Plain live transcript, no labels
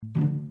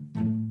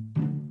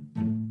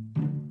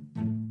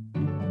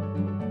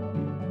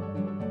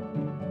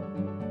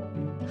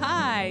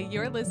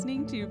You're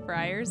listening to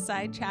Friar's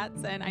Side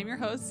Chats, and I'm your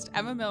host,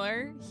 Emma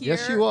Miller.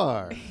 Yes, you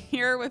are.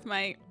 Here with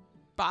my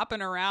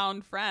bopping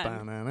around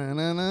friend,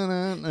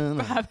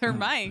 Father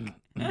Mike.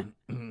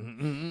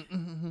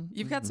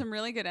 You've got some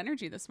really good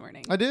energy this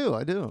morning. I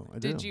do.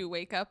 Did you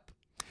wake up?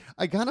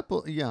 I got up.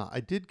 Yeah,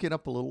 I did get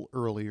up a little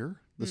earlier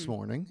this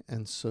morning,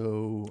 and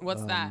so.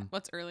 What's that?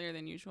 What's earlier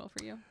than usual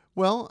for you?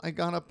 Well, I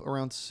got up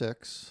around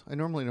 6. I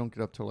normally don't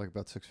get up till like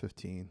about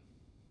 6:15,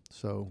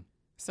 so.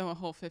 So a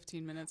whole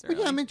 15 minutes early.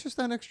 Well, yeah, I mean, just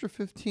that extra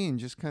 15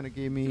 just kind of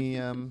gave me.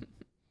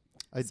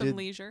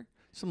 Leisure.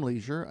 Some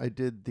leisure. I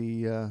did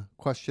the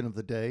question of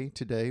the day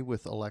today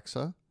with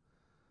Alexa.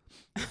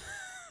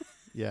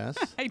 Yes.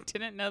 I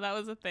didn't know that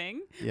was a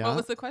thing. Yeah. What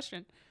was the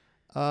question?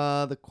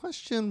 The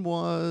question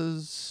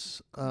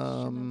was,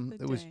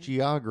 it was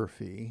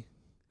geography.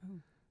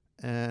 Oh.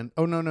 And,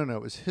 no,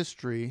 it was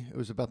history. It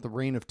was about the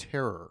Reign of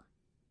Terror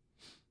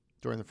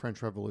during the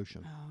French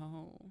Revolution.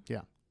 Oh.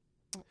 Yeah.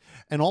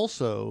 And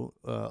also,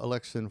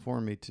 Alexa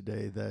informed me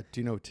today that, do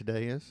you know what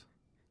today is?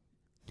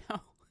 No.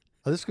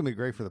 Oh, this is going to be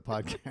great for the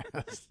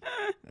podcast.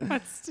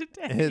 What's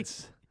today?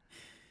 It's,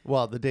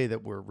 well, the day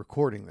that we're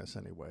recording this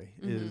anyway,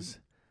 is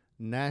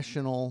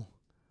National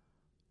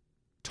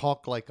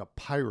Talk Like a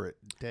Pirate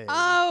Day.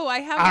 Oh, I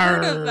have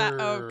heard of that.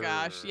 Oh,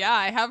 gosh. Yeah,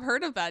 I have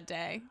heard of that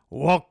day.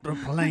 Walk the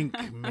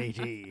plank,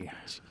 matey.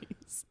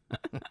 Jeez.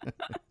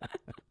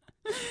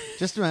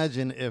 Just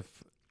imagine if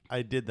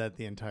I did that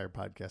the entire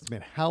podcast. I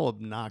mean, how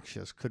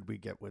obnoxious could we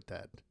get with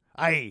that?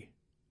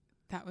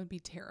 That would be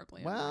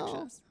terribly Well,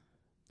 obnoxious.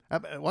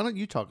 Why don't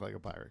you talk like a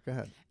pirate? Go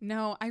ahead.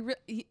 No,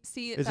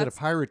 see. Is it a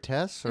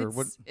piratess or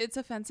what? It's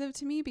offensive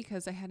to me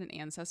because I had an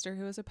ancestor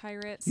who was a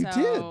pirate. You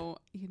so,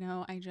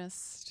 I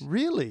just.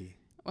 Really?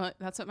 Well,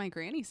 that's what my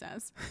granny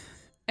says.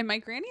 And my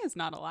granny is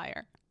not a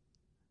liar.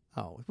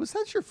 Oh, was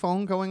that your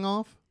phone going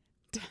off?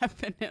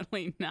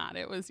 Definitely not.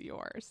 It was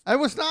yours. It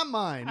was not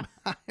mine.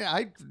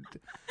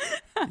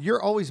 You're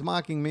always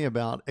mocking me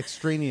about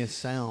extraneous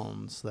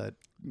sounds that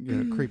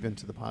creep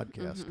into the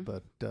podcast,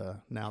 but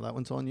now that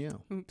one's on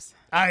you. Oops.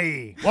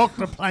 Walk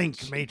the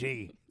plank,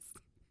 matey.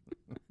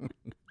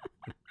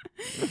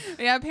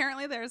 Yeah,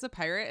 apparently there's a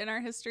pirate in our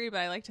history, but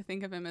I like to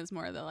think of him as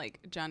more of the like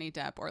Johnny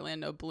Depp,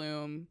 Orlando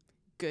Bloom,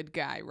 good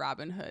guy,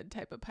 Robin Hood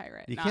type of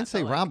pirate. You can't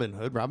say Robin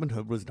Hood. Robin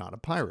Hood was not a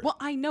pirate. Well,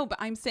 I know, but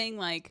I'm saying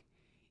like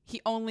he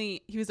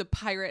was a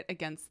pirate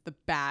against the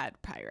bad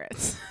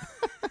pirates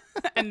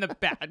and the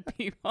bad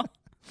people.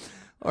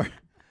 Or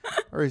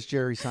as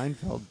Jerry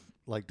Seinfeld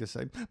like to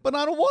say, but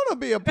I don't want to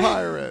be a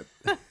pirate.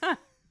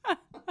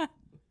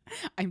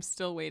 I'm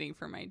still waiting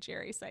for my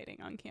Jerry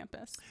sighting on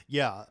campus.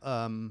 Yeah.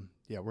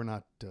 We're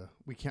not,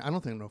 we can't, I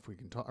don't know if we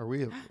can talk. Are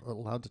we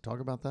allowed to talk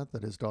about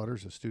that his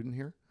daughter's a student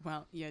here?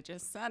 Well, you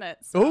just said it.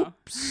 So.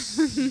 Oops.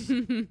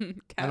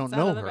 I don't Cat's out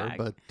know of the her, bag.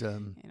 but.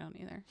 I don't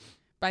either.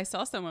 But I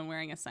saw someone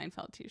wearing a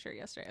Seinfeld t-shirt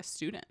yesterday, a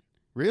student.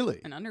 Really?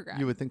 An undergrad.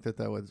 You would think that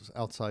was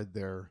outside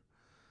their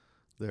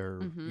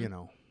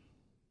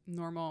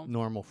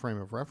normal frame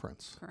of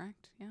reference.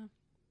 Correct. Yeah.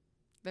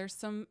 There's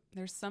some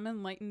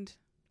enlightened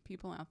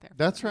people out there.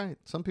 That's right.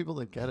 Some people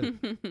that get it.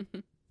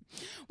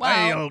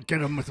 Well, I'll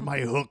get them with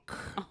my hook.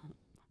 Oh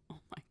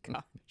my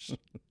gosh.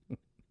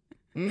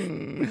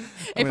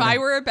 If I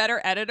were a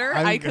better editor,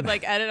 I could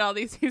edit all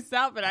these things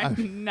out, but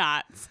I'm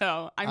not.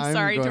 So I'm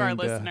sorry to our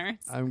listeners.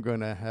 I'm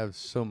going to have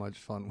so much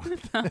fun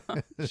with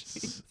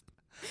this.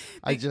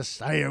 Oh,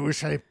 I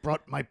wish I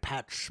brought my eye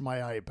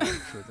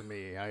patch with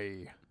me.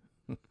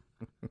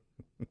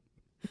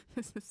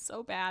 This is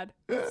so bad.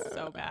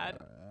 So bad.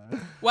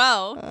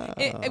 Well,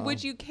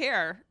 would you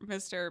care,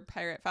 Mr.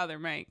 Pirate Father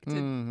Mike,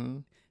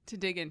 to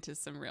dig into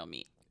some real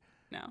meat?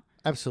 No.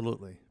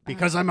 Absolutely.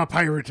 Because I'm a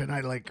pirate and I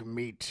like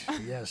meat.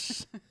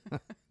 Yes.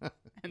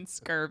 And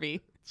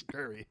scurvy.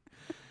 Scurvy.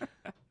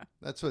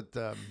 That's what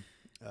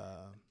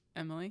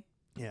Emily?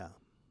 Yeah.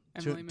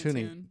 Emily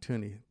Mattoon.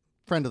 Tooney.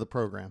 Friend of the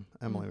program,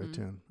 Emily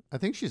Mattoon. I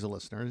think she's a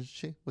listener, isn't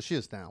she? Well, she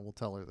is now. We'll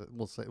tell her that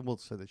we'll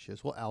say that she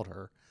is. We'll out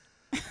her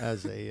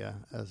as a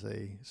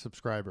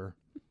subscriber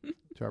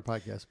to our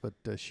podcast. But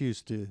she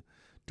used to,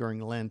 during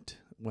Lent,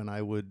 when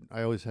I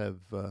always have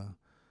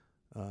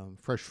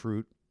fresh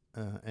fruit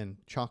and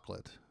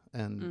chocolate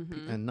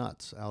and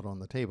nuts out on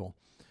the table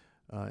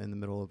in the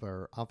middle of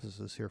our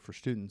offices here for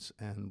students.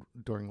 And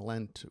during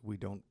Lent,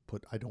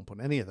 I don't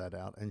put any of that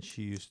out. And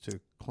she used to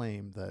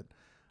claim that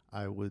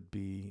I would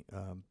be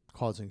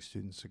causing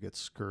students to get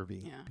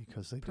scurvy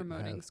because they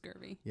promoting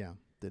scurvy. Yeah,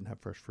 didn't have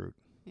fresh fruit.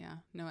 Yeah,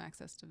 no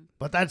access to.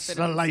 But that's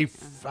the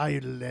life I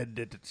led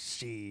at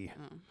sea.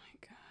 Oh my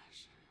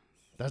gosh,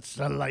 that's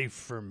the life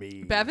for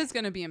me. Bev is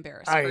going to be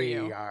embarrassed for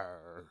you.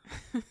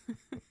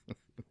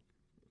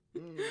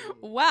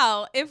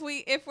 Well, if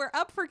we're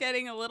up for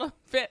getting a little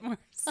bit more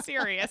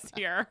serious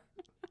here,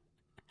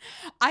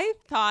 I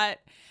thought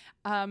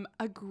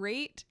a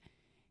great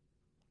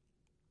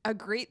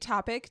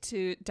topic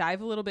to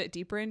dive a little bit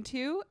deeper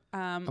into.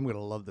 I'm going to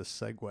love this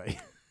segue.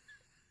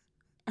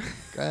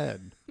 Go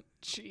ahead.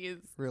 Jeez.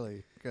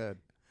 Really good.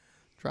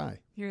 Try.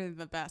 You're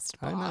the best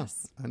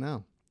boss. I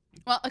know.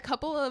 Well, a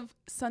couple of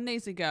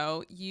Sundays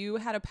ago, you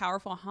had a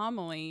powerful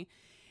homily,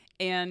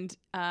 and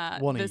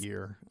One a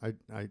year.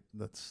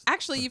 That's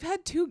actually you've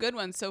had 2 good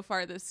ones so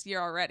far this year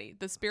already.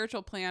 The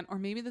spiritual plan, or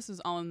maybe this is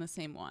all in the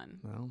same one.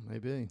 Well,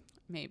 maybe.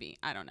 Maybe,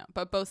 I don't know,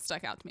 but both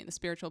stuck out to me: the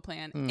spiritual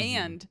plan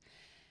and.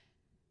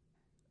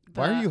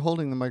 Why are you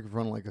holding the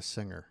microphone like a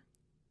singer?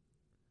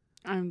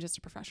 I'm just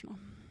a professional.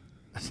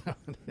 That's how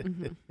it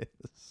is.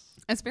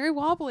 It's very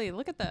wobbly.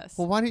 Look at this.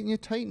 Well, why didn't you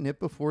tighten it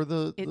before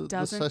the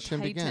doesn't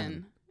session tighten.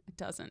 began? It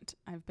doesn't.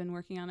 I've been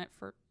working on it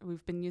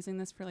we've been using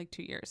this for like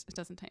 2 years. It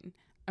doesn't tighten.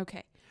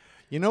 Okay.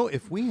 You know,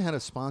 if we had a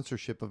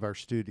sponsorship of our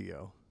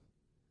studio,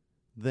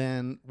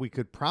 then we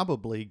could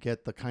probably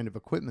get the kind of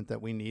equipment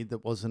that we need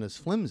that wasn't as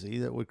flimsy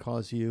that would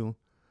cause you,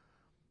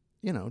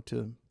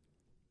 to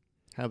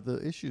have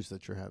the issues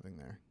that you're having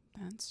there.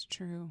 That's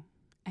true.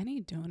 Any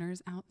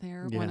donors out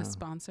there Yeah. want to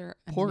sponsor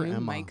a Poor new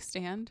Emma. mic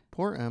stand?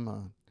 Poor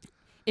Emma.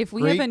 If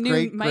we have a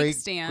new mic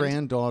stand,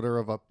 Granddaughter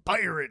of a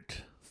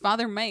pirate.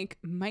 Father Mike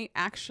might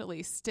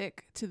actually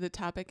stick to the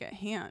topic at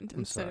hand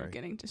instead sorry. of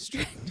getting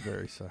distracted.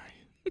 Very sorry.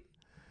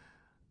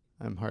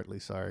 I'm heartily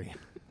sorry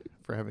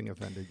for having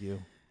offended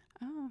you.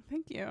 Oh,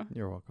 thank you.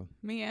 You're welcome.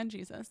 Me and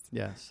Jesus.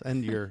 Yes,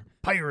 and your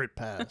pirate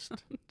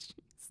past.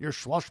 Your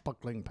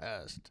swashbuckling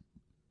past.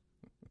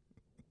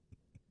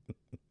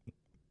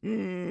 I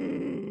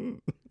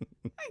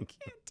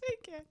can't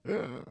take it.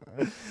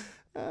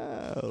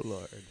 Oh,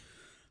 Lord.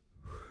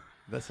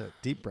 That's a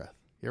deep breath.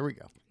 Here we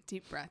go.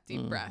 Deep breath,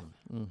 deep breath.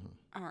 Mm-hmm.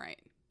 All right.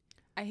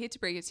 I hate to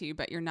break it to you,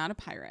 but you're not a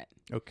pirate.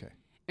 Okay.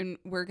 And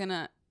we're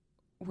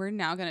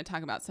now gonna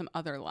talk about some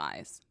other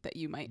lies that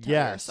you might tell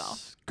Yes.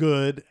 yourself.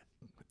 Good.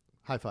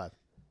 High five.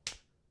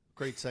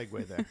 Great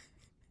segue there.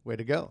 Way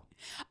to go.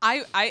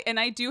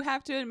 I do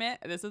have to admit,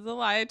 this is a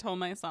lie I told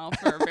myself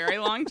for a very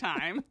long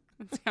time.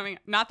 It's coming.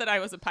 Not that I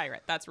was a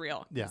pirate. That's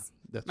real. Yeah,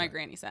 that's my right.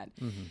 granny said.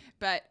 Mm-hmm.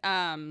 But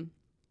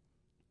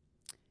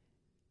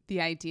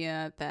the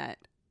idea that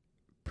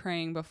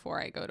praying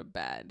before I go to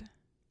bed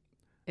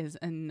is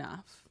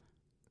enough.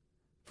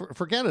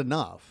 Forget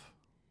enough.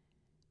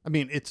 I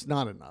mean, it's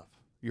not enough.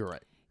 You're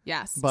right.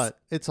 Yes. But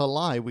it's a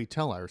lie we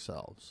tell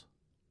ourselves.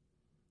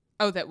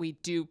 Oh, that we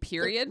do,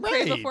 period?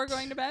 Right. Pray before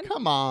going to bed?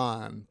 Come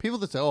on. People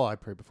that say, oh, I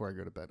pray before I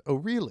go to bed. Oh,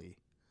 really?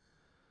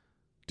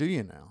 Do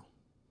you now?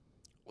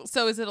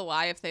 So is it a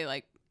lie if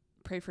they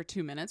pray for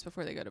 2 minutes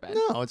before they go to bed?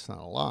 No, it's not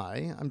a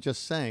lie. I'm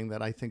just saying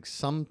that I think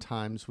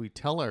sometimes we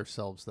tell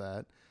ourselves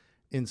that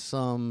in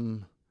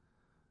some,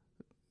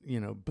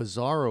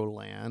 bizarro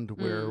land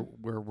where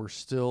we're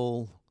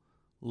still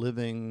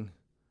living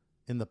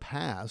in the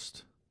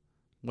past,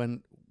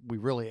 when we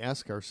really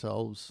ask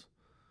ourselves,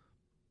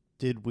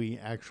 did we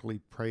actually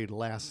pray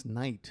last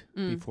night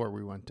before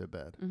we went to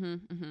bed? Mm-hmm,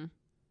 mm-hmm.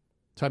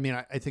 So, I mean,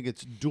 I think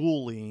it's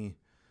duly,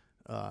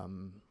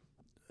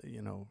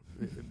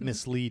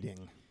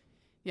 misleading.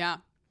 Yeah.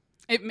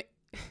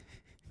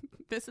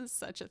 This is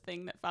such a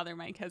thing that Father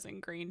Mike has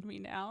ingrained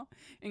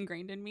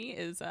in me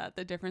is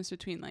the difference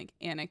between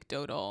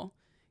anecdotal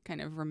kind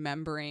of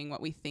remembering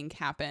what we think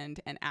happened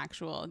and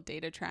actual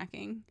data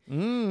tracking.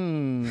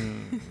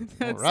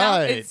 All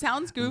right. It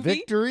sounds goofy.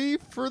 Victory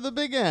for the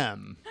big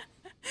M.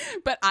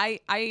 But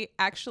I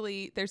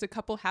actually, there's a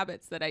couple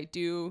habits that I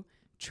do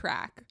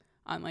track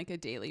on a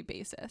daily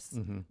basis,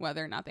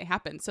 whether or not they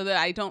happen, so that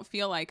I don't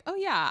feel like, oh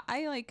yeah,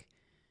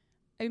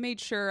 I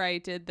made sure I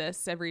did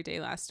this every day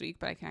last week,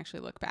 but I can actually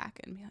look back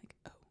and be like,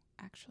 oh,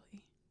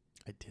 actually,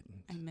 I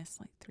didn't. I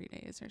missed 3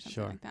 days or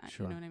something like that.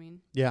 Sure. You know what I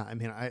mean? Yeah. I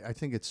mean, I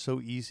think it's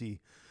so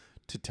easy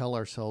to tell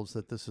ourselves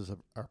that this is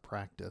our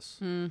practice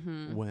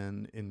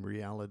when in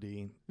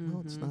reality,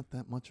 well, it's not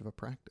that much of a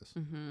practice.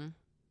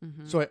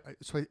 So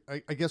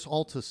I guess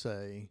all to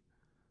say,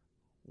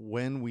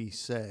 when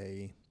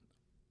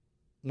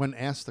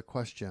asked the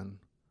question,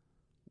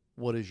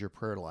 what is your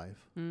prayer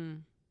life?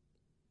 And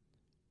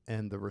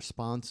the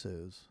response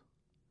is,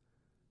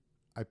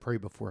 I pray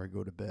before I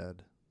go to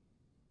bed.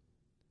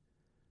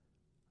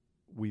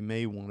 We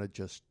may want to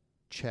just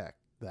check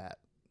that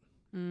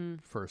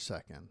for a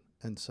second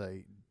and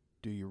say,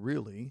 do you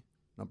really,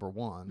 number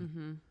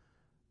one?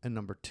 And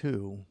number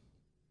two,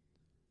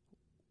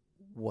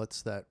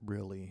 what's that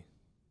really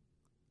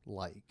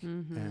like?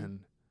 And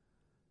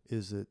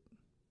is it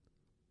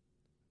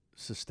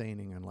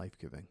sustaining and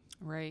life-giving?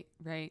 Right.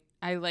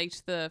 I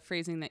liked the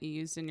phrasing that you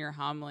used in your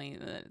homily,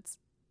 that it's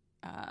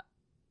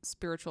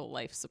spiritual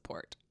life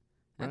support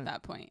at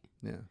that point.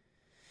 Yeah.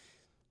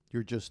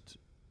 You're just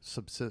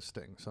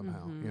subsisting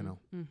somehow,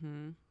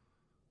 And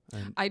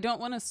I don't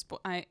want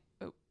to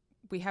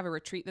we have a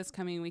retreat this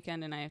coming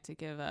weekend, and I have to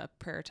give a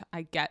prayer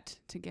I get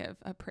to give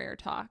a prayer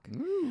talk.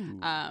 Ooh.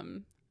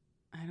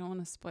 I don't want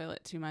to spoil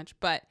it too much,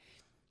 but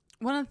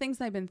one of the things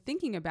I've been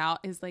thinking about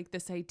is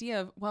this idea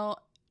of,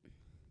 well,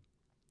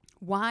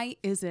 why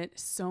is it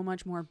so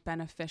much more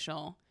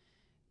beneficial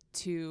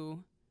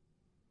to,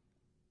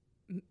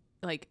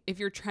 if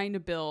you're trying to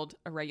build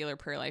a regular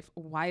prayer life,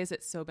 why is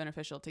it so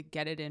beneficial to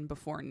get it in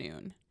before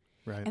noon?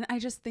 Right. And I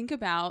just think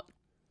about,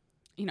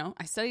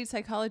 I studied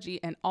psychology,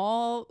 and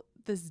all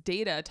this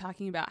data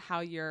talking about how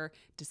your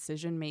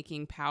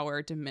decision-making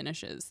power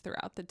diminishes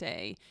throughout the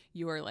day.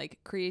 Your like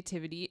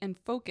creativity and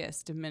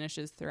focus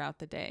diminishes throughout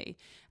the day.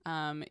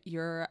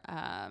 There's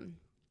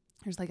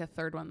like a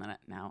third one that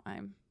now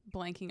I'm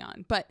blanking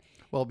on, but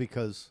well,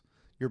 because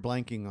you're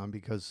blanking on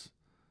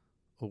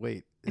oh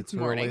wait, it's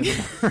early morning. in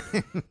the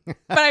morning.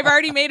 But I've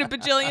already made a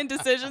bajillion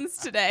decisions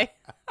today.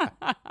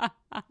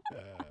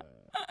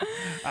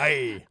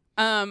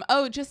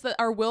 Just that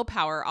our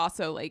willpower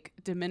also like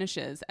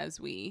diminishes as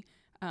we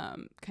at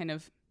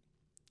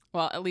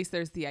least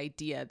there's the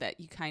idea that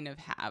you kind of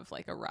have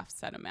like a rough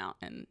set amount,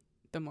 and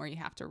the more you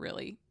have to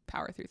really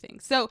power through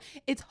things. So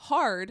it's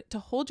hard to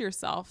hold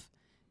yourself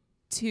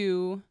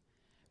to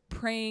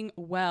praying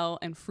well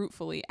and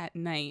fruitfully at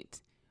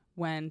night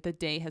when the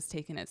day has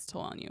taken its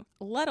toll on you,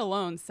 let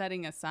alone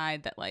setting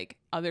aside that like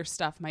other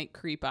stuff might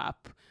creep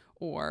up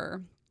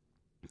or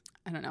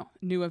I don't know,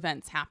 new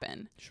events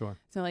happen. Sure.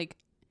 So like,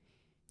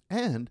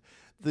 and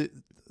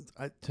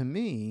to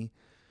me,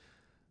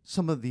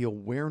 some of the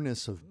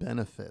awareness of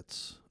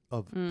benefits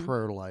of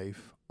prayer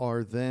life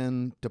are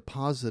then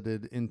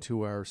deposited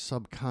into our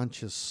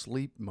subconscious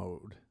sleep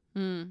mode.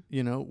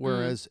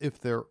 Whereas if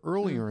they're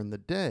earlier in the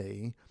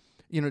day,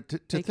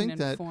 to think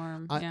that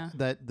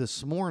that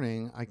this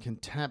morning I can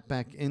tap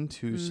back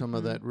into some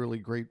of that really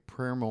great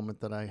prayer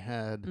moment that I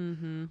had,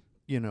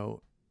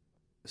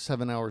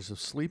 7 hours of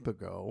sleep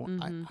ago,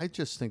 I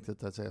just think that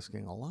that's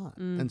asking a lot.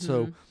 And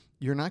so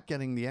you're not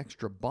getting the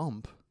extra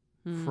bump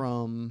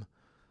from,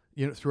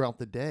 throughout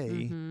the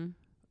day,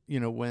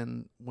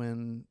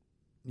 when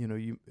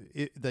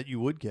that you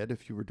would get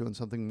if you were doing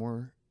something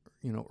more,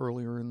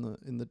 earlier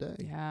in the day.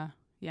 Yeah.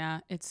 Yeah.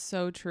 It's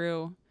so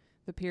true.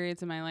 The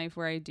periods in my life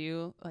where I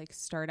do like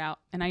start out,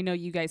 and I know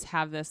you guys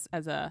have this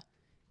as a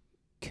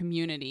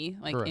community,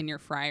 like Correct. In your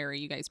friary,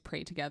 you guys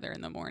pray together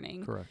in the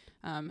morning. Correct.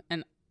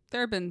 And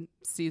there have been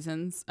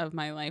seasons of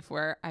my life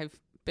where I've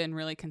been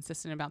really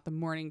consistent about the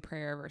morning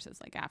prayer versus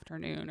like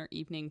afternoon or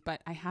evening.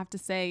 But I have to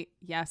say,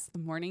 yes, the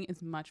morning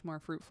is much more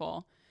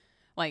fruitful.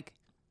 Like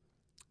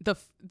the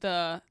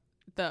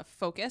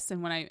focus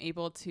and when I'm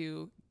able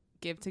to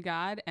give to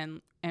God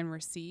and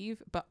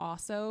receive, but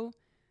also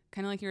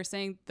kind of like you were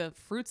saying, the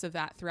fruits of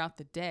that throughout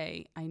the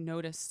day, I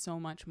notice so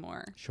much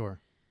more. Sure.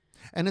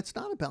 And it's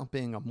not about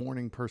being a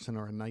morning person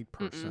or a night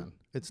person. Mm-mm.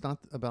 It's not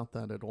about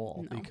that at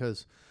all. No.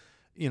 Because,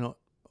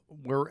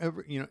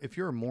 wherever, if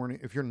you're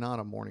not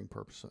a morning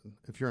person,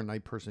 if you're a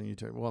night person, you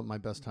tell, well, my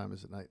best time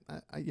is at night.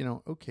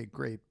 Okay,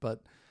 great.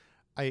 But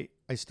I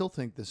still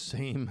think the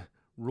same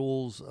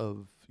rules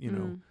of,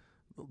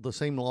 the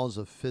same laws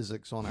of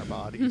physics on our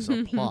bodies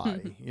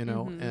apply,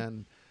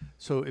 and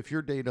so if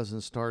your day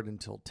doesn't start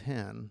until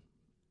 10,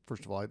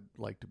 first of all, I'd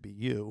like to be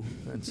you.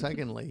 And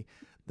secondly,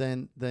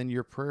 then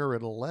your prayer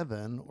at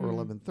 11 or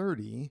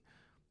 11:30,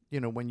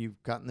 when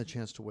you've gotten the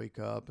chance to wake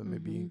up and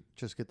maybe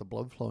just get the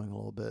blood flowing a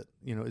little bit,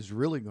 is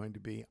really going to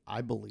be,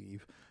 I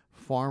believe,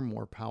 far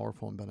more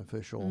powerful and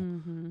beneficial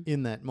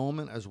in that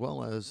moment, as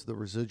well as the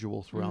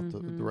residual throughout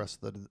the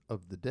rest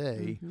of the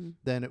day,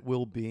 than it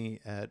will be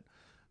at,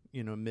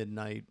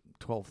 midnight,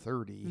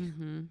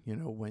 12:30,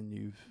 when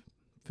you've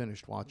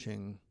finished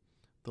watching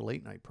the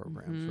late night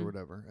programs or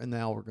whatever. And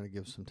now we're going to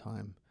give some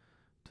time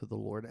to the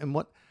Lord. And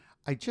what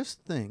I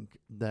just think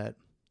that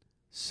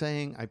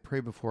saying I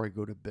pray before I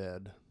go to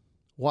bed,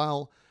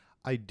 while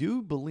I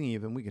do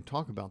believe, and we can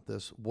talk about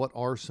this, what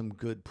are some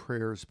good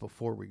prayers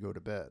before we go to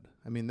bed?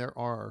 I mean, there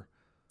are.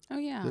 Oh,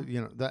 yeah.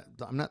 That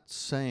I'm not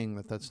saying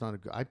that that's not a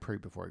good, I pray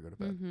before I go to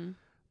bed.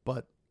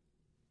 But,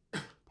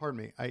 pardon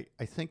me,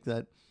 I think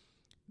that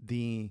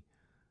the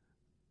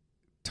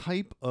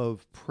type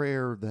of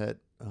prayer that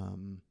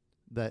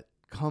that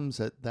comes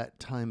at that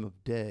time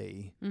of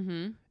day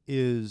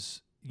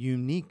is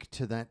unique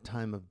to that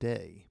time of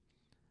day.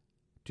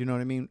 Do you know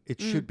what I mean?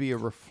 It should be a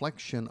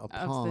reflection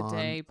upon the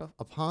day,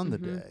 upon the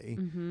day,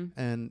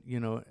 and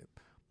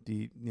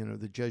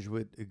the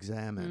Jesuit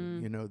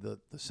examen,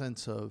 the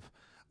sense of,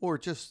 or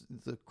just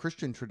the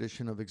Christian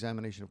tradition of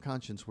examination of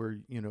conscience, where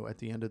at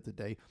the end of the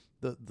day,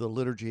 the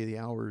liturgy of the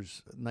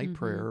hours night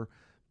prayer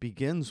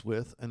begins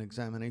with an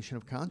examination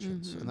of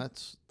conscience, and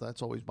that's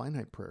always my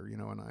night prayer,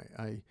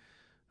 and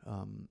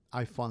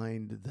I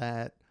find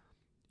that,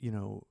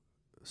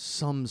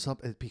 sums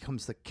up, it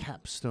becomes the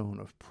capstone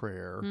of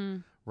prayer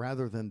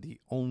rather than the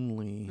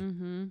only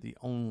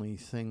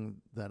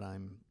thing that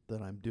I'm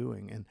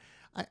doing. And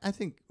I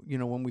think,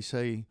 when we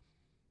say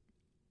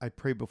I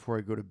pray before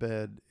I go to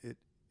bed, it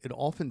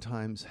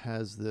oftentimes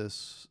has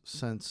this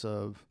sense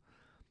of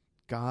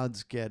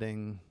God's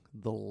getting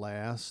the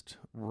last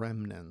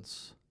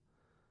remnants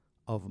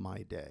of my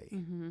day.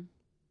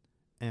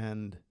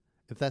 And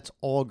if that's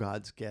all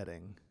God's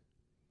getting,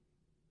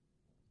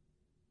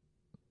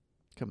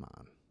 come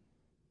on,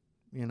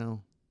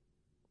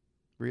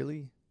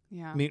 really?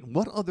 Yeah. I mean,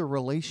 what other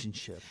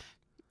relationship?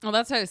 Well,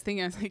 that's what I was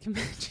thinking. I was like,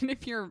 imagine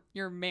if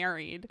you're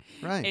married,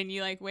 right, and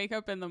you like wake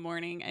up in the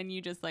morning and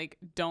you just like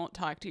don't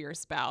talk to your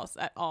spouse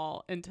at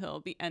all until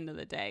the end of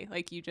the day.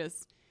 Like you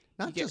just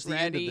not just the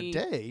end of the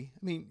day.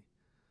 I mean,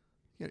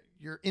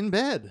 you're in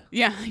bed.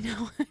 Yeah, I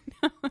know.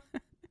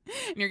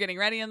 And you're getting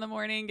ready in the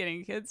morning,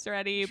 getting kids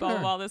ready, blah, blah,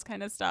 Sure. blah, all this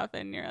kind of stuff.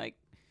 And you're like,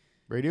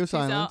 Radio "Peace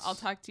out. silence. I'll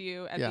talk to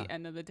you at Yeah. the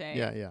end of the day.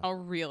 Yeah, yeah. I'll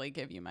really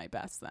give you my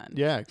best then."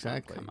 Yeah,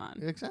 exactly. come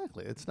on.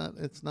 Exactly. It's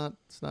not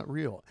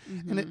real.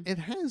 Mm-hmm. And it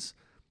has,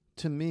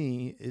 to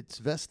me, it's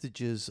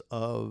vestiges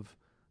of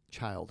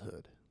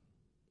childhood.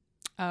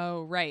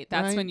 Oh, right.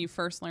 That's Right. when you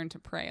first learn to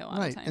pray a lot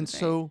Right. of times. And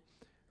so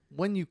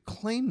when you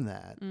claim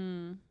that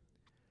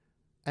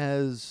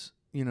as,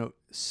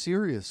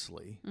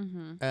 seriously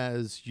Mm-hmm.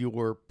 as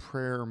your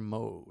prayer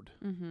mode,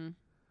 Mm-hmm.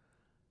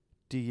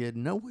 do you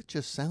know what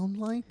you sound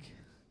like?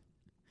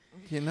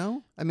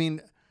 I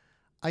mean,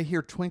 I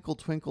hear Twinkle,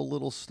 Twinkle,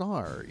 Little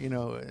Star,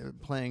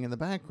 playing in the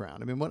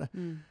background. I mean, what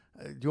do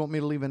you want me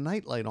to leave a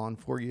nightlight on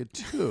for you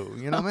too?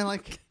 I mean,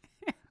 like,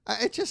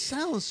 it just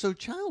sounds so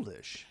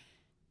childish.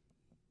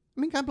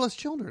 I mean, God bless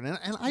children. And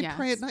I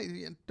pray at Yes.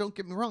 night. Don't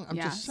get me wrong. I'm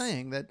just Yes.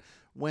 saying that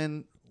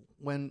when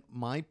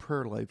my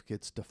prayer life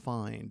gets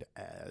defined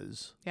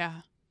as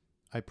Yeah.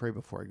 I pray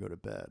before I go to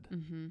bed,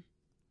 Mm-hmm.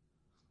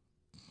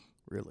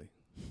 really,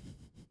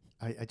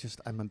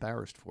 I'm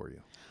embarrassed for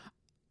you.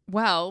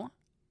 Well,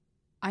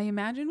 I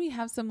imagine we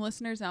have some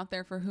listeners out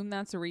there for whom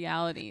that's a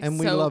reality. And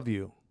we love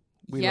you.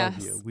 We love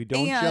Yes. you. We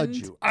don't judge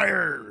you.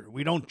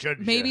 We don't judge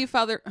you. Maybe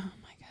Father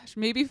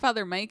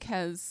Mike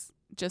has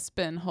just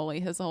been holy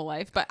his whole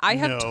life, but I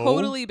have No.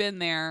 totally been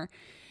there.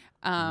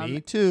 Me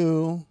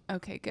too.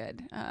 Okay,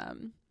 good.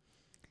 And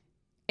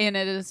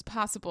it is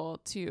possible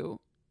to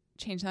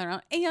change that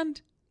around. And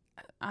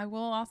I will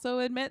also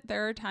admit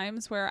there are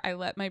times where I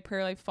let my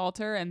prayer life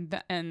falter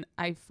and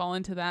I fall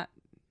into that.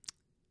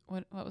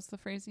 What was the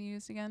phrase you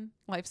used again?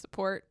 Life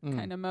support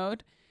kind of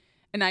mode.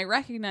 And I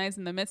recognize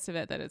in the midst of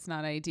it that it's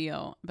not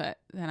ideal, but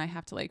then I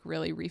have to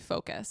really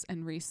refocus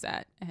and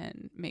reset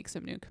and make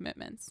some new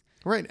commitments.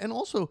 Right. And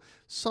also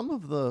some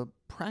of the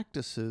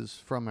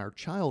practices from our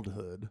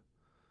childhood,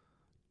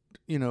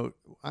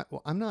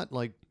 I'm not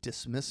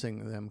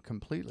dismissing them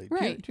completely.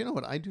 Right. Do you know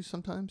what I do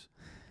sometimes?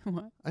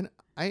 What?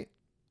 I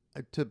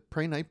to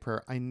pray night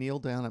prayer, I kneel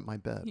down at my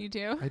bed. You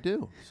do? I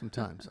do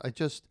sometimes. I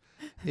just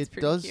That's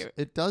pretty cute.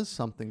 it does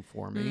something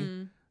for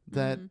me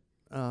that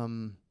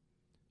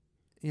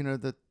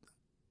that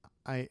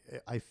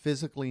I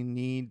physically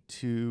need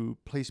to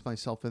place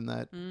myself in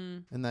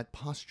that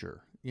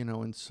posture,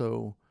 and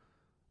so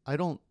I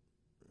don't,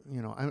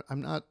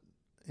 I'm not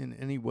in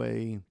any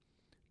way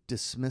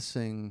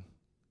dismissing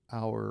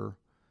our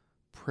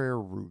prayer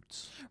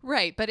roots.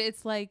 Right. But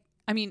it's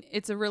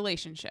it's a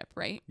relationship,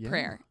 right? Yeah.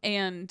 Prayer.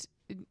 And,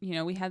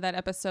 we had that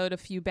episode a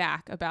few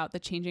back about the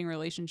changing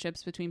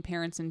relationships between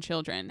parents and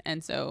children.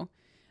 And so,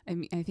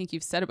 I think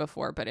you've said it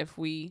before, but if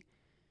we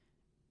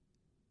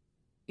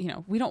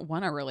don't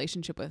want our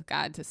relationship with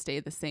God to stay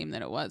the same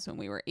that it was when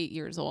we were 8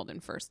 years old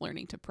and first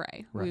learning to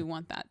pray. Right. We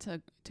want that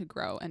to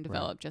grow and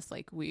develop, just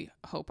like we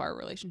hope our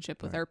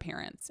relationship with our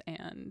parents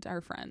and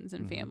our friends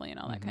and family and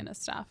all that kind of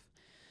stuff.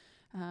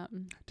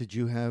 Did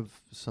you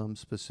have some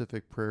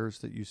specific prayers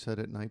that you said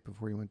at night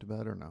before you went to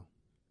bed, or no?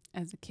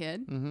 As a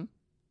kid? Mm-hmm.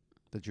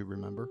 Did you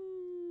remember?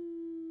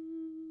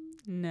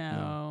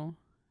 No.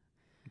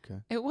 Okay.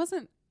 It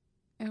wasn't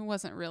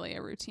really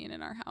a routine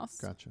in our house.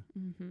 Gotcha.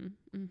 Mm-hmm.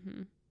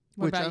 Mm-hmm.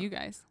 What about you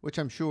guys? Which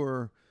I'm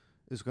sure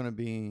is going to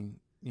be,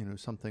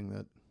 something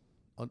that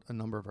a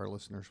number of our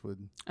listeners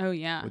would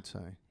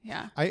say.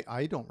 Yeah.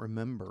 I don't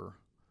remember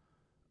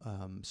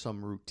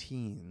some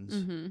routines.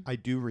 Mm-hmm. I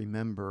do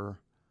remember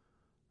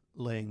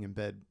laying in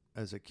bed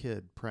as a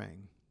kid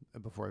praying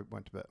before I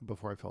went to bed,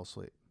 before I fell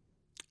asleep.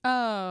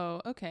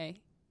 Oh, okay.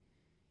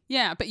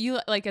 Yeah, but you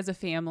as a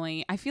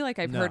family, I feel like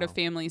I've heard of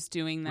families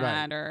doing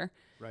that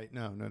Right.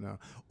 No.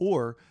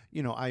 Or,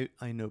 I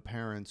know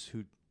parents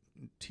who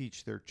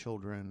teach their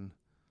children,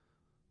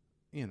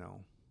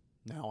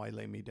 now I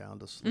lay me down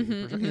to sleep,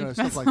 or,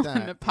 stuff like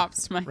that. That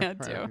pops to my head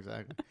Right, too.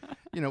 exactly.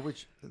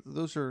 Which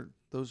those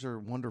are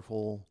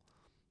wonderful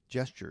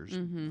gestures,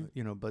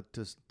 but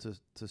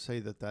to say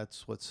that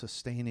that's what's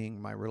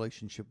sustaining my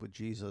relationship with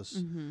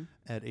Jesus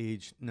at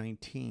age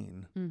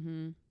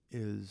 19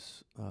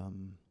 is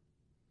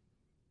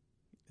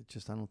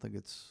I don't think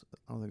it's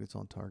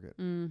on target.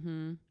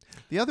 Mm-hmm.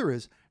 The other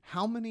is,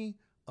 how many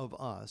of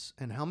us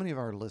and how many of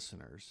our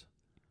listeners,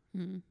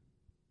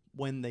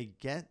 when they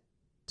get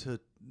to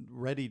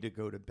ready to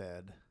go to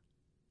bed,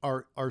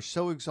 are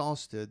so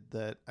exhausted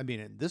that,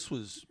 this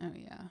is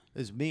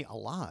me a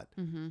lot.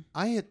 Mm-hmm.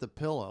 I hit the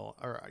pillow,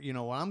 or when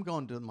I'm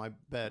going to my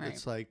bed, Right.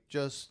 it's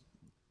just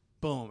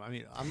boom.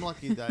 I'm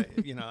lucky that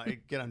I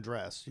get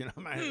undressed.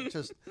 It's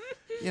just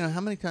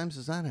how many times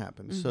does that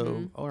happen?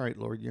 So, all right,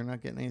 Lord, you're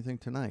not getting anything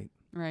tonight.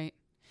 Right.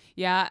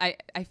 Yeah,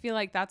 I feel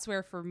like that's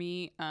where for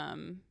me,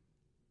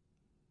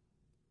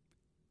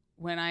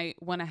 when I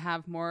want to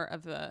have more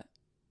of the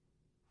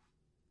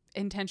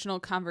intentional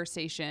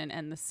conversation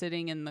and the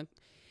sitting in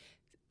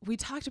we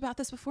talked about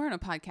this before in a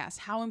podcast,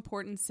 how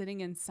important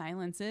sitting in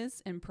silence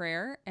is in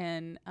prayer.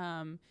 And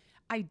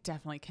I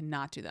definitely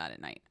cannot do that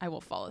at night. I will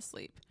fall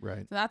asleep.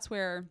 Right. So that's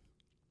where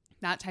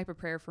that type of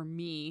prayer for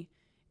me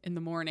in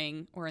the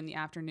morning or in the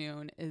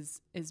afternoon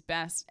is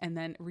best. And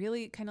then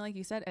really kind of like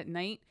you said, at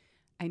night,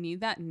 I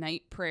need that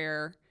night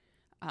prayer,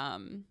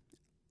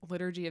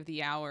 liturgy of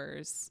the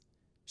hours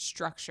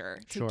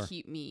structure to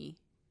keep me,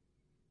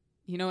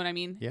 you know what I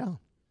mean? Yeah.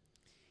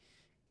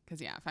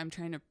 Because if I'm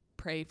trying to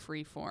pray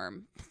free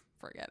form,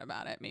 forget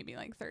about it. Maybe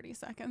like 30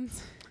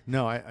 seconds.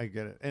 No, I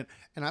get it.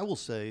 And I will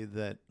say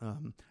that,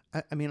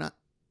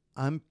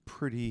 I'm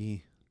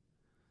pretty,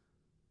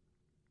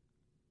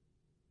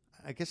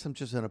 I guess I'm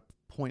just at a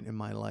point in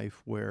my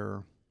life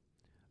where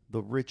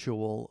the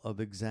ritual of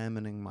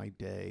examining my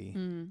day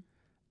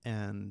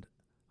and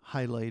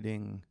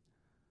highlighting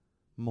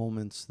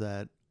moments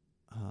that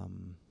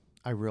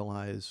I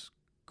realize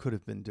could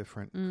have been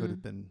different, could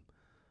have been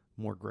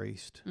more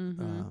graced,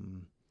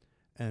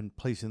 and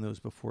placing those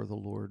before the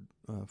Lord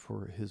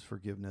for His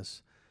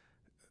forgiveness.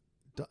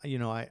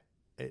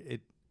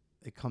 It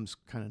comes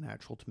kind of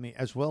natural to me,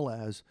 as well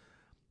as,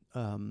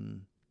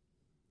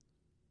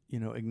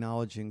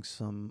 acknowledging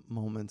some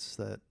moments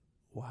that,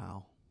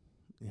 wow,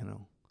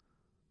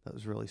 that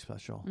was really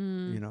special,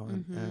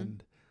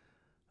 and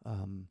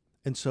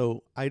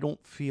so I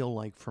don't feel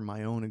like for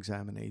my own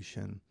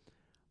examination,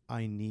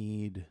 I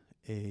need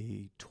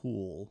a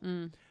tool.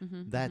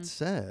 That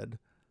said,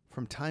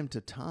 from time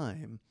to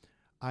time,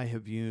 I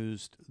have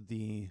used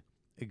the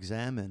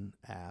Examine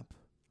app.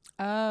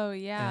 Oh,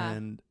 yeah.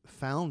 And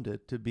found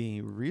it to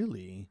be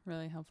really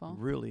helpful.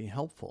 Really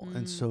helpful.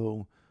 And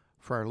so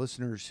for our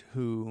listeners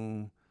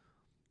who,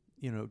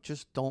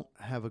 just don't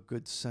have a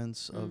good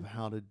sense of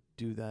how to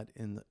do that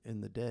in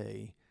the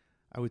day,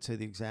 I would say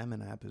the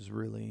Examine app is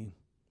really,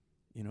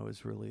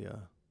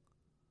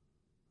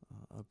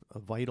 a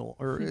vital,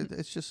 or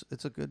it's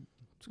a good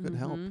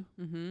help.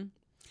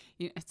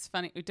 It's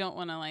funny. We don't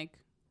want to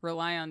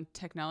rely on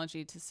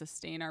technology to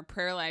sustain our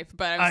prayer life,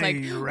 but I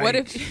was what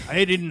if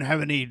I didn't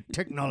have any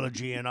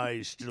technology and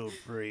I still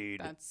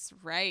prayed? That's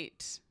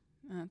right.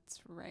 Oh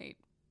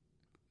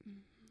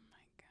my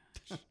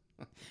gosh.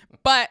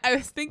 But I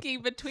was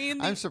thinking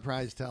I'm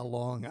surprised how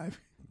long I've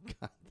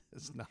got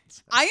this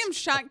nonsense. I am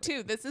shocked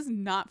too. This is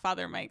not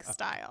Father Mike's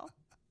style.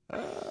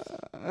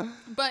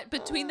 But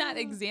between that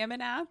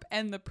Examine app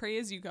and the Pray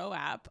As You Go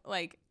app,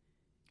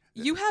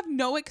 you have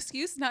no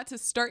excuse not to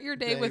start your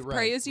day with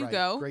Pray As You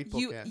Go. Great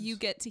You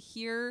get to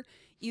hear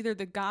either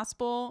the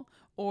gospel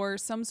or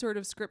some sort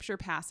of scripture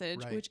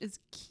passage, which is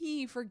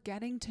key for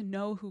getting to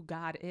know who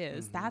God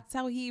is. That's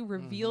how He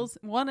reveals,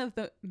 one of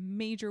the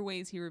major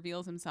ways He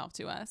reveals Himself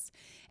to us.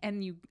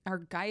 And you are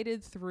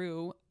guided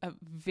through a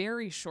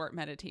very short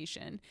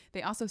meditation.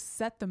 They also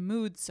set the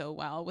mood so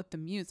well with the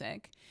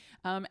music.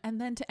 And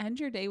then to end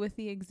your day with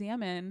the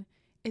Examine,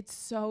 it's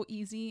so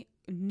easy.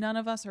 None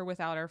of us are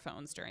without our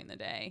phones during the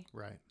day.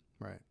 Right.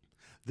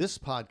 This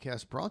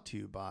podcast brought to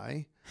you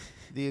by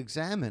the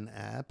Examine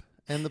app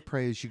and the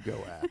Pray As You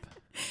Go app.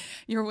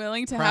 You're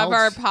willing to have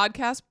our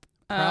podcast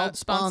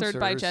sponsored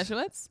by sponsors.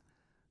 Jesuits?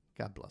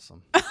 God bless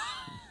them.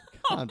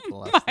 God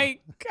bless my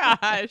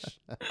gosh.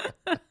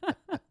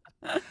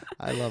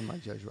 I love my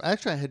Jesuit.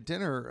 Actually, I had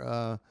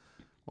dinner,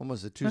 when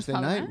was it, Tuesday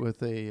night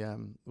with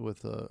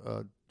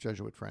a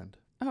Jesuit friend.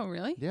 Oh,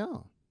 really? Yeah.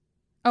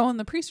 Oh, on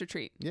the priest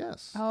retreat.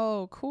 Yes.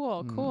 Oh,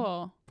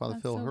 cool. Father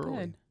That's Phil so Hurley.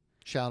 good.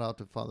 Shout out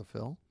to Father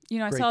Phil.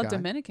 I Great saw a guy.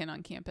 Dominican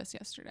on campus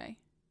yesterday.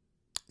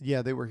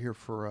 Yeah, they were here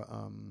for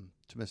a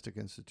Thomistic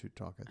Institute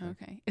talk, I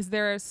think. Okay. Is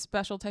there a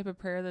special type of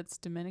prayer that's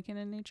Dominican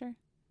in nature?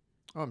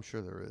 Oh, I'm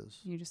sure there is.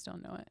 You just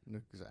don't know it.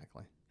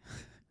 Exactly.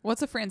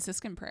 What's a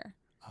Franciscan prayer?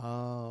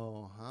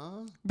 Oh,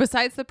 huh?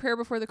 Besides the prayer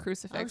before the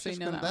crucifix,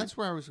 that's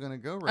where I was going to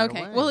go right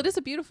away. Okay. Well, it is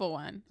a beautiful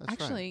one. That's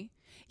actually.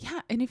 Right. Yeah.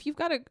 And if you've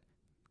got a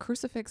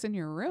crucifix in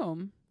your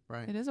room,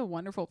 right, it is a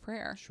wonderful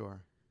prayer.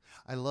 Sure.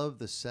 I love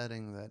the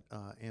setting that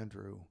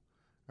Andrew,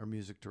 our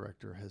music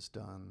director, has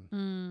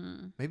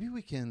done. Maybe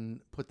we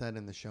can put that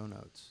in the show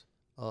notes.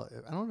 I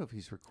don't know if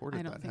he's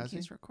recorded that. I don't think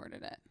he's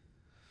recorded it.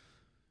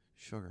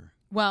 Sugar.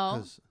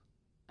 Well,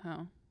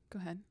 go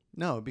ahead.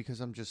 No, because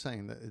I'm just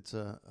saying that it's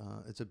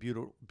a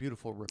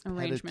beautiful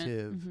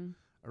repetitive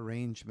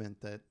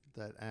arrangement that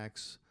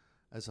acts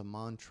as a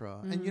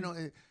mantra.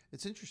 And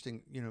it's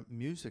interesting.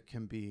 Music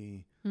can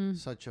be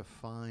such a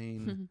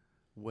fine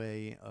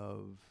way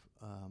of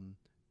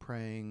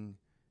praying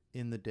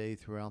in the day,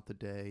 throughout the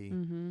day.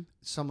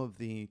 Some of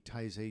the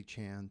Taizé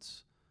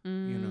chants,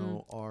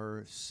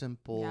 are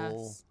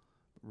simple,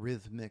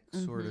 rhythmic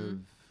sort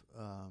of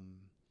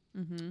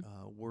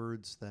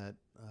words that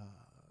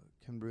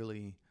can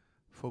really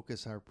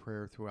focus our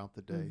prayer throughout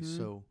the day.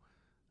 So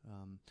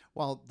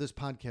while this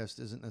podcast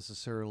isn't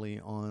necessarily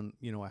on,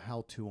 a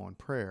how-to on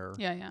prayer,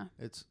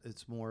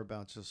 it's more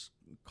about just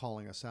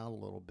calling us out a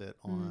little bit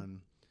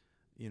on,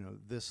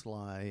 this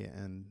lie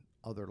and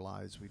other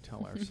lies we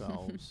tell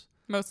ourselves.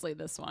 Mostly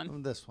this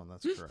one. This one,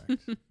 that's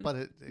correct. But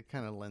it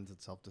kind of lends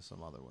itself to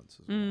some other ones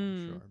as well,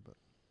 I'm sure. But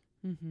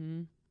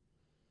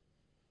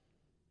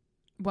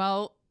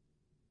Well,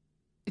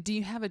 do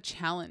you have a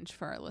challenge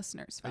for our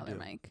listeners, Father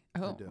Mike?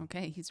 Oh, I do.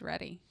 Okay. He's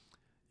ready.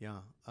 Yeah.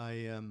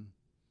 I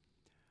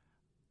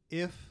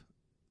if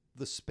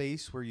the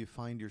space where you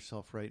find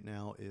yourself right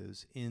now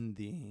is in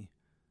the,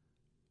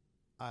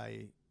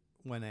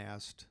 when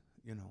asked,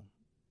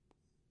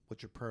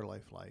 what's your prayer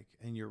life like?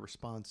 And your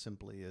response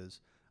simply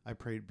is, I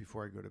prayed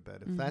before I go to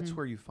bed. If that's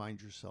where you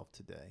find yourself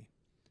today,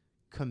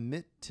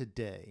 commit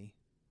today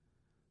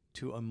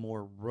to a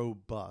more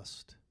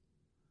robust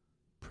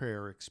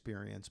prayer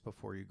experience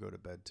before you go to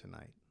bed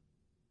tonight.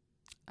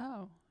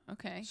 Oh,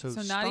 okay. So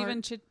not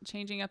even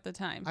changing up the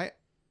time.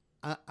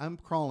 I'm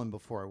crawling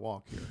before I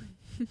walk here.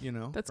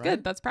 That's right?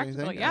 good. That's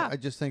practical. Yeah. I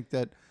just think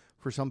that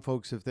for some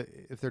folks,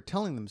 if they're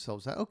telling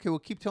themselves that, okay, well,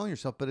 keep telling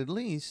yourself, but at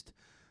least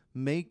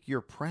make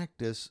your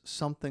practice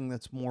something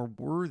that's more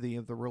worthy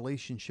of the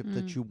relationship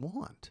that you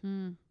want,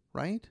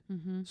 right?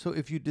 Mm-hmm. So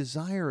if you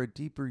desire a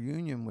deeper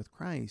union with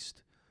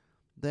Christ,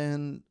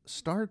 then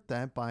start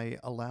that by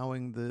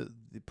allowing the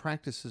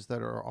practices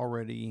that are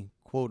already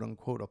quote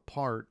unquote a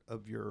part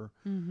of your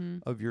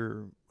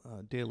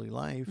daily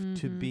life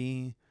to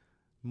be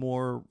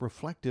more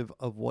reflective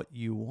of what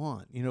you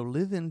want.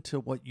 Live into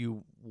what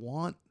you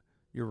want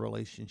your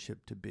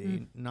relationship to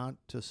be, not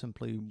to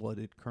simply what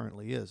it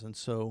currently is. And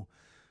so,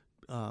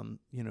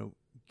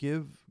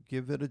 give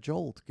it a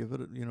jolt, give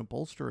it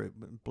bolster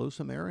it, blow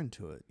some air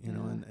into it,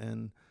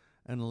 and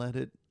let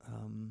it.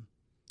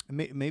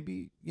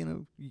 Maybe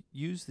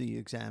use the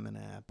Examine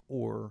app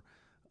or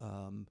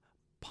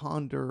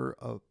ponder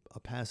a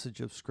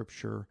passage of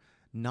Scripture,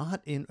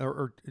 not in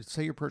or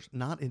say your person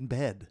not in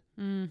bed,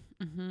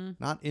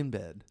 not in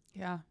bed.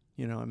 Yeah.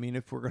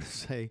 If we're going to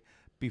say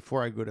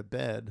before I go to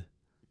bed,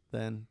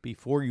 then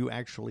before you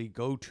actually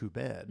go to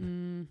bed,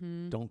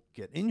 don't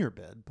get in your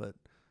bed. But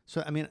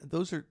so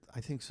those are, I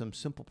think, some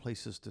simple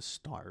places to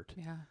start.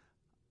 Yeah.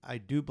 I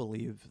do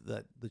believe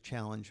that the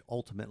challenge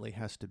ultimately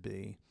has to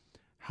be,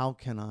 how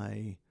can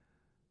I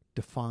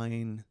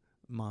define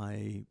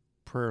my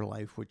prayer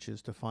life, which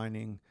is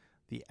defining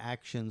the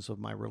actions of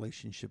my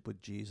relationship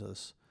with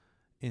Jesus,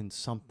 in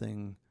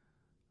something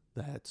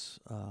that's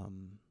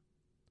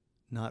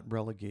not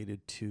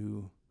relegated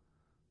to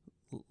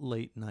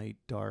late night,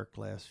 dark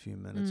last few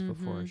minutes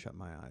before I shut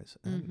my eyes,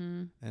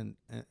 and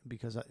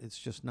because it's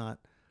just not,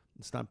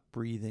 it's not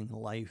breathing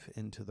life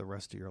into the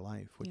rest of your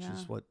life, which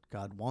is what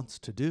God wants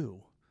to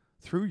do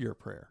through your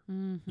prayer.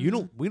 We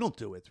don't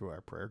do it through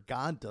our prayer.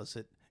 God does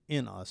it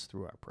in us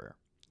through our prayer.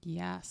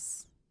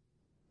 Yes.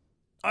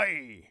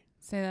 Aye.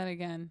 Say that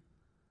again.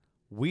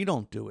 We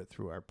don't do it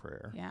through our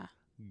prayer. Yeah.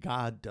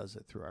 God does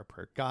it through our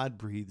prayer. God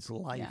breathes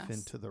life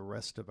into the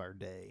rest of our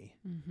day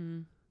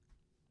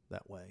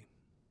that way.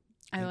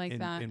 I like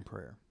that. In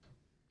prayer.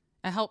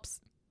 It helps,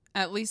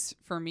 at least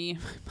for me in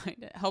my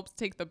mind, it helps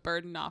take the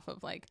burden off of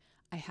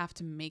I have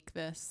to make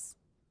this.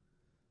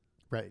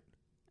 Right.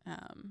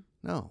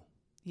 No.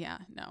 Yeah,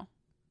 no.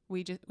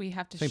 We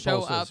have to St. show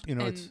Paul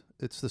says, up.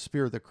 it's the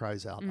spirit that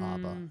cries out,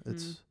 Abba.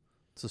 It's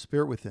the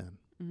spirit within.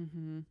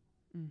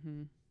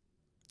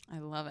 I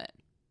love it.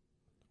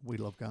 We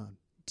love God.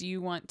 Do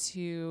you want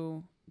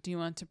to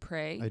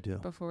pray? I do.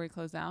 Before we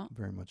close out?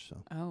 Very much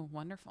so. Oh,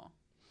 wonderful.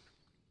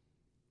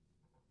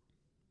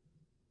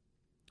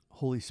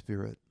 Holy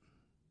Spirit,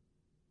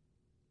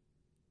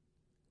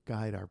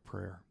 guide our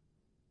prayer.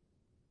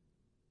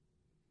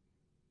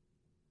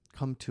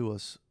 Come to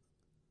us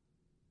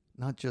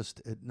not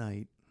just at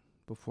night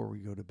before we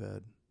go to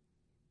bed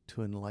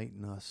to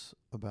enlighten us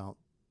about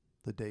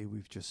the day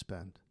we've just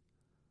spent,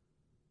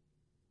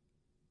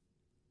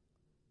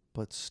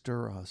 but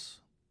stir us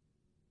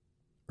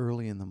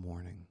early in the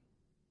morning,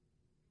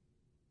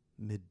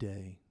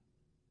 midday,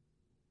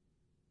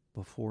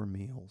 before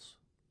meals,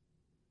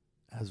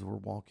 as we're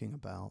walking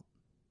about.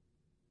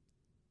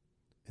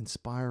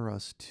 Inspire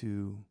us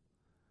to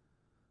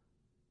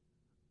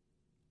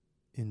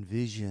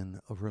envision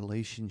a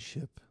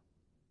relationship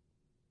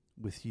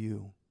with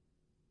you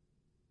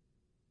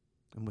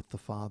and with the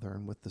Father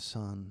and with the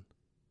Son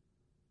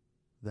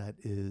that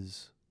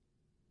is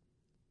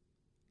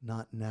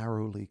not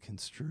narrowly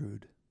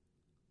construed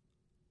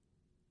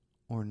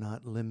or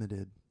not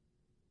limited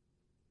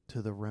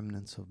to the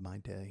remnants of my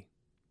day.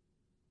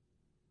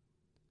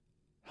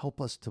 Help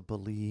us to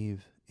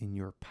believe in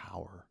your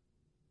power.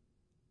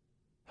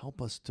 Help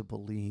us to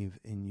believe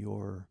in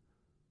your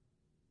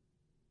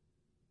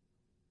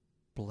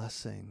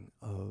blessing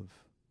of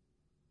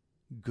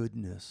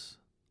goodness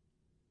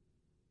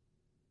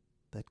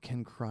that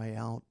can cry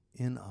out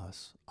in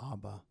us,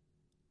 Abba,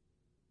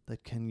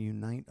 that can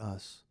unite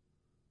us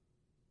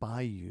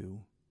by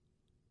you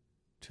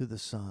to the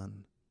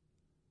Son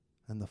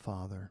and the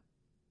Father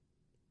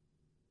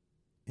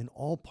in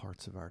all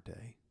parts of our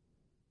day,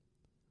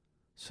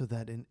 so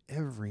that in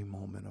every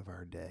moment of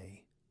our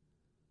day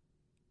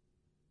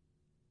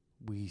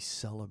we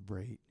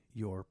celebrate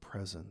your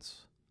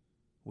presence,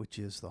 which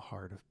is the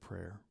heart of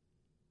prayer.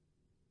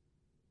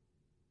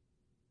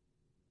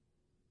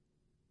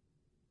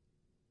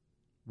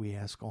 We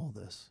ask all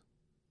this,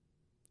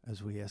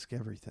 as we ask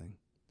everything,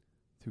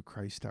 through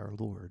Christ our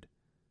Lord.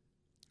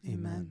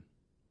 Amen.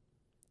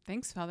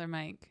 Thanks, Father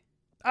Mike.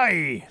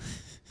 Aye.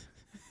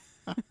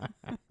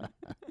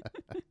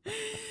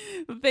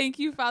 Thank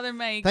you, Father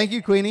Mike. Thank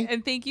you, Queenie.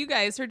 And thank you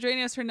guys for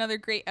joining us for another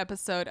great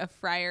episode of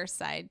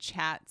Friarside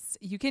Chats.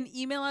 You can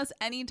email us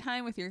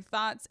anytime with your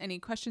thoughts, any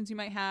questions you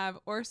might have,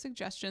 or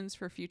suggestions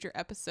for future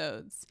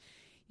episodes.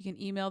 You can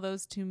email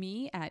those to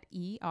me at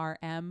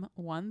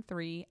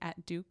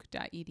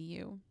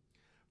erm13@duke.edu.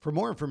 For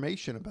more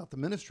information about the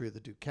ministry of the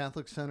Duke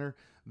Catholic Center,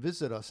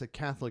 visit us at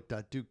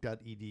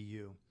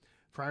catholic.duke.edu.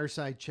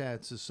 Friarside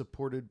Chats is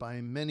supported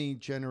by many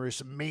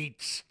generous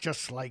mates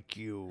just like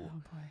you.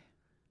 Oh, boy.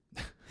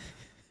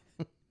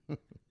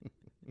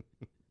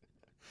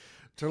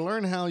 To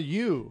learn how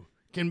you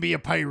can be a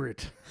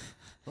pirate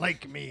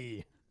like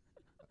me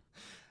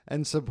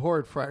and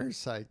support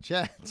Friarside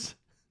Chats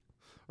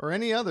or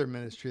any other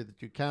ministry of the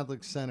Duke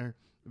Catholic Center,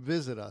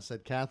 visit us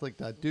at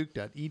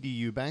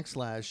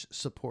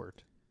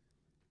catholic.duke.edu/support.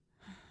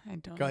 I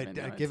don't Go even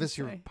know ahead, what give to us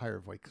your say.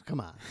 pirate voice. Come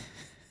on.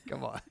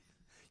 Come on.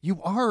 You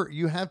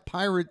have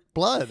pirate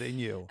blood in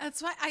you.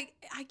 That's why I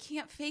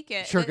can't fake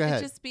it. Sure, go ahead.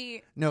 It'd just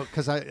be... No,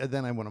 because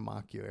then I want to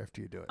mock you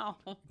after you do it. Oh.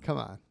 Come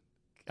on.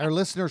 Our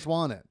listeners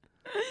want it.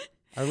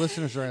 Our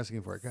listeners are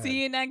asking for it. Go ahead.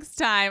 See you next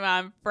time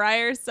on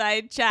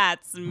Friarside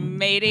Chats,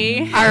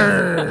 matey.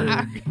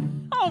 Arrgh.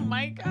 Oh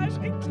my gosh,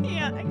 I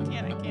can't.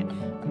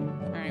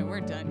 All right,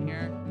 we're done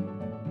here.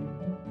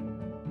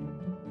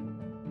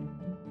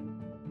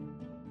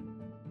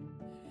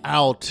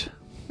 Out.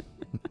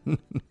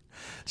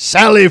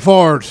 Sally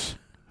forth.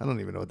 I don't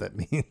even know what that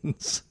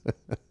means.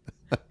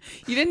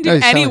 You didn't No, do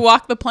you any sound-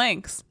 walk the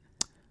planks.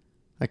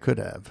 I could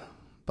have,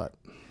 but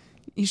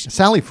You should.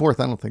 Sally forth,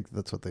 I don't think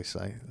that's what they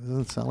say.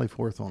 Isn't Sally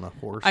forth on a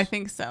horse? I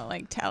think so,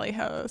 like tally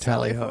ho.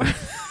 Tally ho.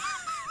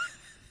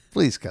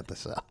 Please cut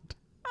this out.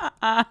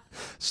 Uh-uh.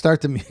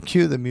 Start the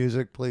cue the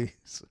music,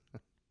 please.